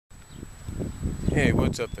Hey,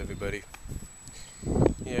 what's up, everybody?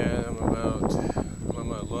 Yeah, I'm on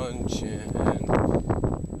my lunch, and I'm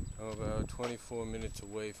about 24 minutes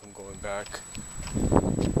away from going back.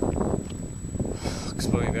 I'll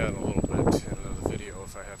explain that in a little bit in another video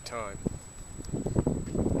if I have time.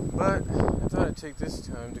 But I thought I'd take this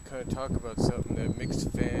time to kind of talk about something that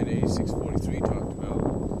Mixed8643 talked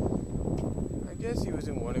about. I guess he was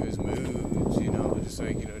in one of his moods,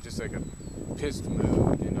 just like a pissed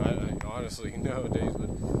mood. And I honestly, nowadays,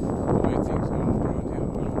 with the way things go around here,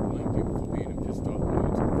 I don't blame people for being in pissed off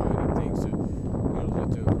moods and finding things to, let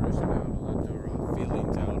their aggression out, or let their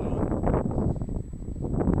feelings out on.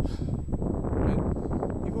 But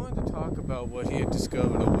he wanted to talk about what he had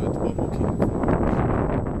discovered over at the Bubble King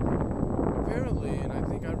Farm. Apparently, and I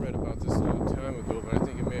think I read about this a long time ago, but I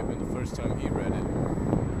think it may have been the first time he read it.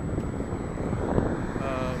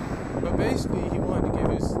 But basically, he wanted to give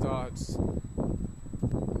his thoughts on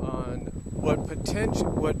what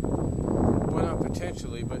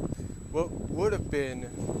would have been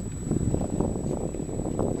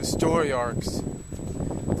the story arcs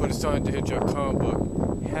for the Sonic the Hedgehog comic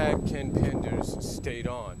book had Ken Penders stayed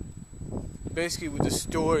on. Basically, with the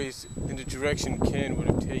stories in the direction Ken would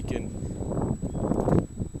have taken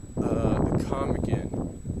the comic in.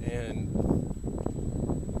 And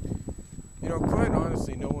quite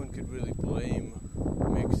honestly, no one could really blame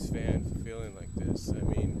Mixed fan for feeling like this. I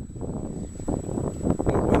mean,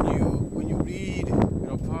 when you read, and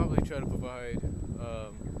I'll probably try to provide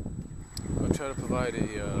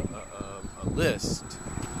a list,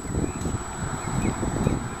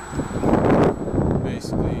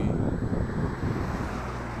 basically,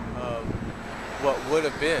 of what would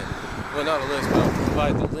have been. Well, not a list, but I'll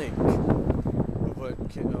provide the link of what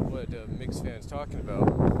Mixed fan's talking about.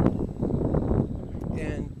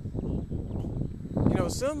 And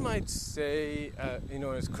some might say,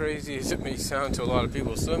 as crazy as it may sound to a lot of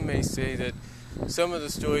people, some may say that some of the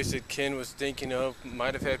stories that Ken was thinking of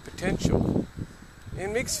might have had potential.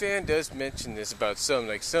 And Mixed fan does mention this about some.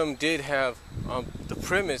 Like, some did have, the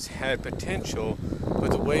premise had potential,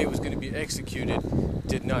 but the way it was going to be executed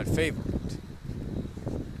did not favor it.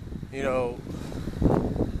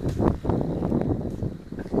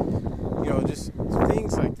 Just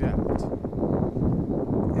things like that. And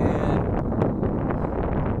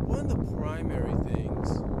one of the primary things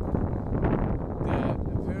that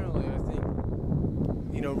apparently I think,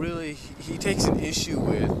 really he takes an issue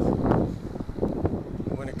with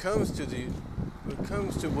when it comes to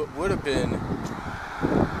what would have been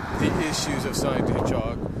the issues of Sonic the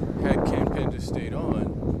Hedgehog had Ken Penders stayed on.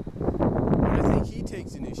 What I think he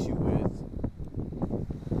takes an issue with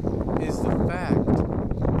is the fact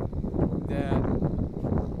that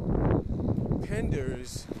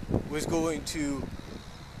Penders was going to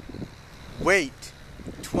wait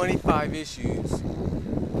 25 issues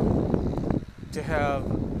to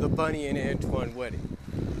have the Bunnie and Antione wedding.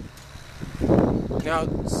 Now,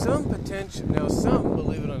 some,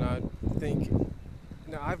 believe it or not, think,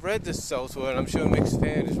 now I've read this elsewhere, and I'm sure Mixed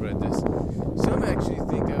fan has read this, some actually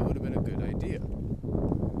think that would have been a good idea. I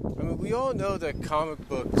mean, we all know that comic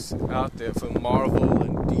books out there from Marvel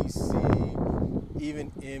and DC,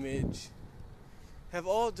 even Image, have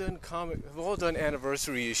all done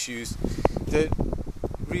anniversary issues that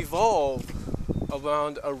revolve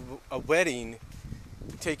around a wedding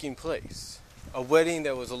taking place. A wedding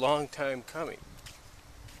that was a long time coming.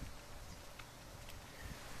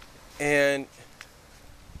 And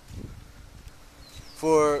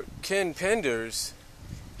for Ken Penders,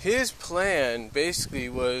 his plan basically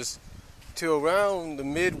was to, around the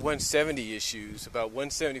mid 170 issues, about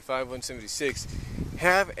 175, 176,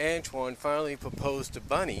 have Antione finally propose to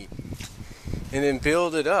Bunnie, and then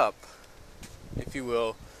build it up, if you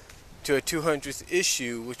will, to a 200th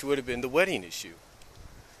issue, which would have been the wedding issue.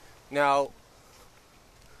 Now,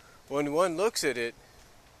 when one looks at it,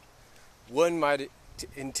 one might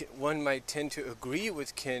tend to agree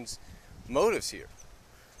with Ken's motives here.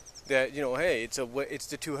 That, hey, it's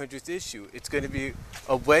the 200th issue. It's going to be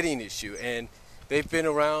a wedding issue, and they've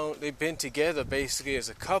been together basically as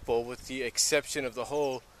a couple, with the exception of the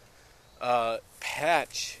whole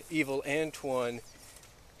Patch, Evil Antione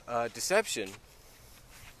deception.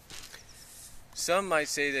 Some might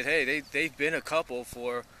say that, hey, they've been a couple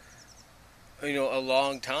for, a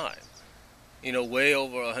long time, way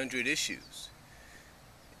over 100 issues.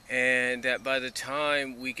 And that by the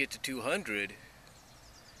time we get to 200,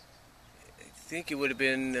 I think it would have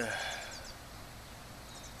been,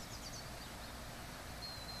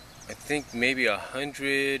 maybe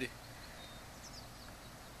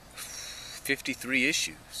 153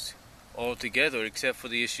 issues altogether, except for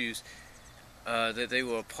the issues that they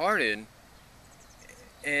were a part in.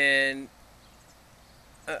 And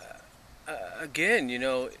again,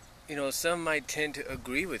 some might tend to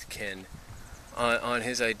agree with Ken on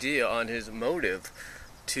his idea, on his motive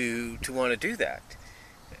to want to do that,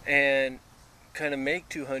 and kind of make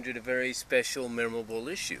 200 a very special, memorable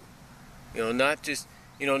issue. Not just,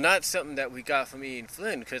 not something that we got from Ian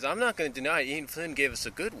Flynn, because I'm not going to deny Ian Flynn gave us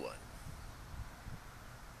a good one.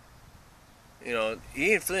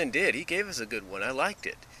 Ian Flynn did. He gave us a good one. I liked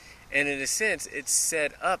it. And in a sense, it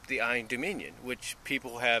set up the Iron Dominion, which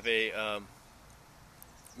people have a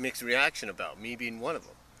mixed reaction about, me being one of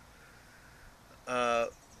them.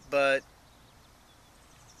 But,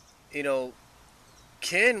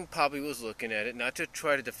 Ken probably was looking at it, not to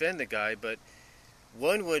try to defend the guy, but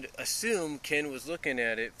one would assume Ken was looking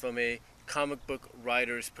at it from a comic book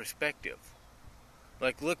writer's perspective.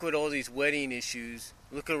 Like, look at all these wedding issues,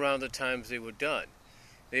 look around the times they were done.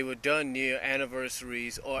 They were done near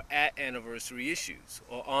anniversaries or at anniversary issues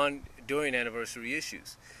or during anniversary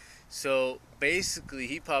issues. So basically,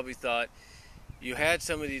 he probably thought you had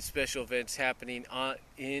some of these special events happening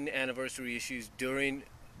in anniversary issues, during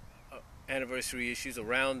anniversary issues,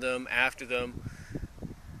 around them, after them.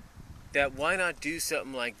 That why not do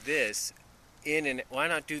something like this why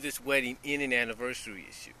not do this wedding in an anniversary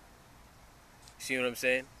issue? See what I'm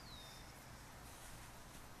saying?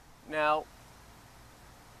 Now,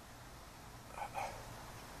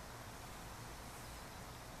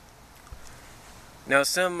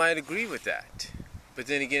 some might agree with that, but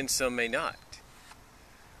then again, some may not.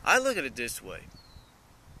 I look at it this way.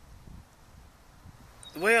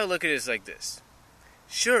 The way I look at it is like this.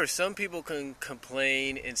 Sure, some people can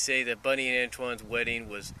complain and say that Bunnie and Antoine's wedding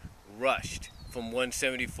was rushed from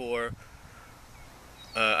 174,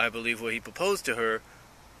 I believe, where he proposed to her.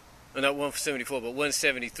 Well, not 174, but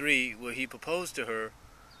 173, where he proposed to her,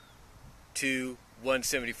 to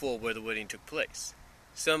 174, where the wedding took place.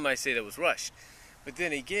 Some might say that was rushed. But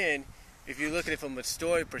then again, if you look at it from a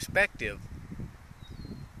story perspective,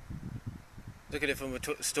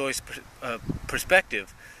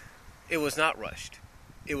 it was not rushed.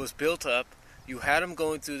 It was built up. You had them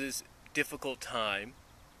going through this difficult time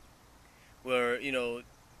where,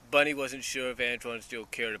 Bunnie wasn't sure if Antoine still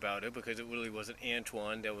cared about her, because it really wasn't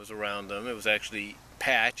Antoine that was around them. It was actually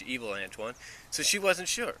Patch, evil Antoine. So she wasn't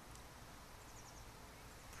sure.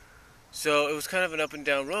 So it was kind of an up and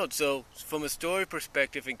down road. So from a story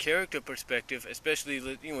perspective and character perspective, especially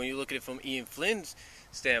when you look at it from Ian Flynn's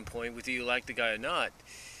standpoint, whether you like the guy or not,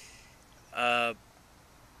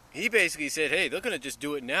 he basically said, hey, they're going to just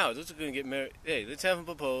do it now. They're going to get married. Hey, let's have them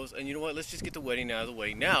propose. And you know what? Let's just get the wedding out of the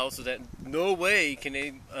way now, so that no way can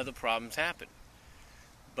any other problems happen.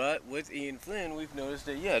 But with Ian Flynn, we've noticed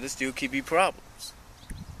that, yeah, this dude could be problems,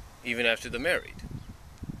 even after they're married.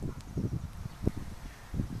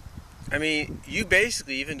 I mean, you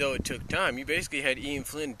basically, even though it took time, you basically had Ian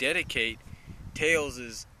Flynn dedicate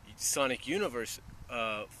Tales' Sonic Universe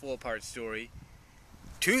 4-part story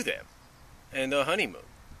to them and their honeymoon.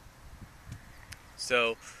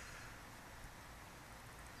 So,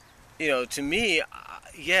 to me,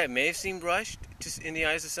 yeah, it may have seemed rushed in the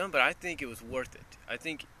eyes of some, but I think it was worth it. I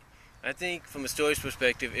think from a story's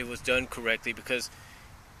perspective, it was done correctly, because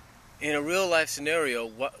in a real life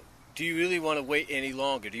scenario, do you really want to wait any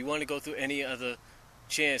longer? Do you want to go through any other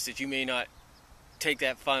chance that you may not take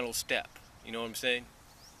that final step? You know what I'm saying?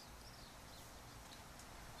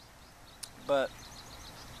 But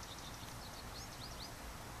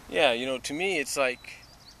yeah, to me, it's like,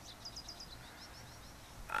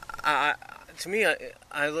 I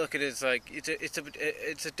look at it as like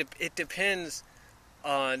it depends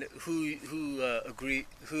on who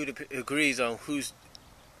agrees on whose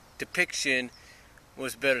depiction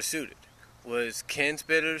was better suited. Was Ken's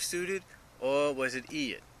better suited, or was it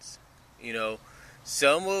Ian's?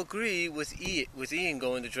 Some will agree with Ian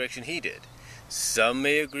going the direction he did. Some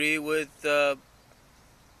may agree with Ken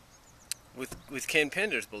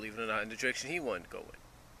Penders, believe it or not, in the direction he wanted to go in.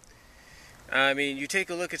 I mean, you take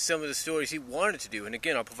a look at some of the stories he wanted to do, and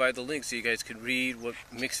again, I'll provide the link so you guys can read what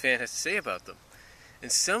Mixed Fan has to say about them.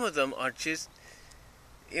 And some of them are just,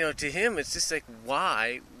 to him, it's just like,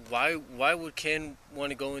 why would Ken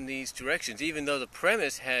want to go in these directions? Even though the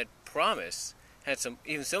premise had promise,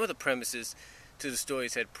 even some of the premises to the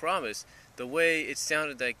stories had promise, the way it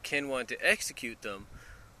sounded like Ken wanted to execute them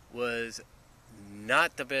was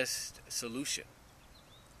not the best solution.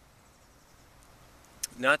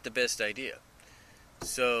 Not the best idea.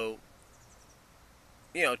 So,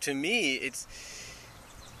 to me,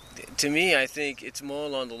 I think it's more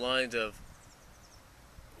along the lines of,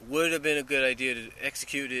 would it have been a good idea to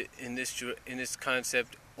execute it in this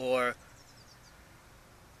concept, or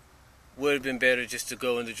would have been better just to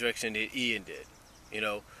go in the direction that Ian did. You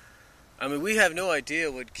know, I mean, we have no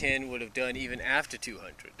idea what Ken would have done even after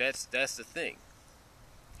 200. That's the thing.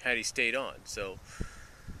 Had he stayed on. So,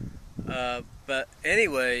 but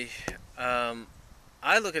anyway,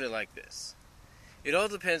 I look at it like this. It all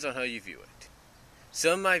depends on how you view it.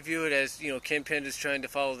 Some might view it as, Ken Penders trying to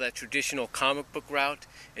follow that traditional comic book route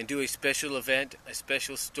and do a special event, a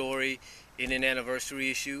special story in an anniversary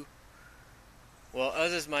issue. While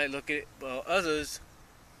others might look at it, others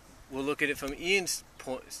will look at it from Ian's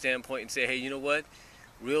standpoint and say, hey, you know what?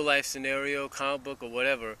 Real life scenario, comic book, or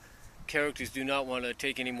whatever, characters do not want to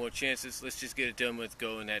take any more chances. Let's just get it done with,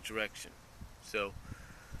 go in that direction. So,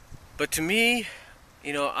 but to me,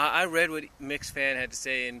 I read what Mixed Fan had to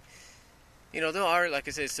say, and there are, like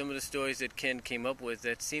I said, some of the stories that Ken came up with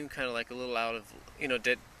that seem kind of like a little out of,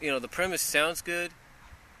 the premise sounds good,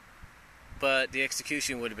 but the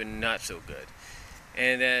execution would have been not so good,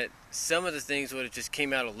 and that some of the things would have just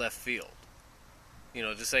came out of left field,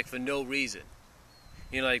 just like for no reason,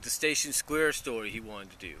 like the Station Square story he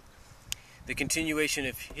wanted to do, the continuation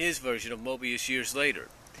of his version of Mobius years later,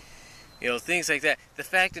 things like that. The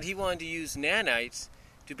fact that he wanted to use nanites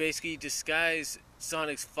to basically disguise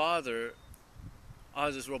Sonic's father,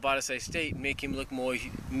 Oz's roboticized state, and make him look more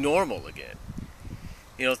normal again.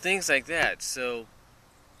 Things like that. So,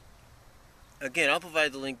 again, I'll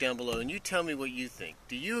provide the link down below, and you tell me what you think.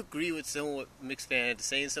 Do you agree with some of what Mixed Fan had to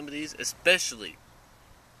say in some of these? Especially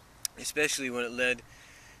when it led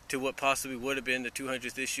to what possibly would have been the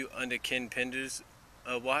 200th issue under Ken Penders'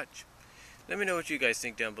 watch? Let me know what you guys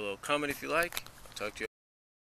think down below. Comment if you like. I'll talk to you.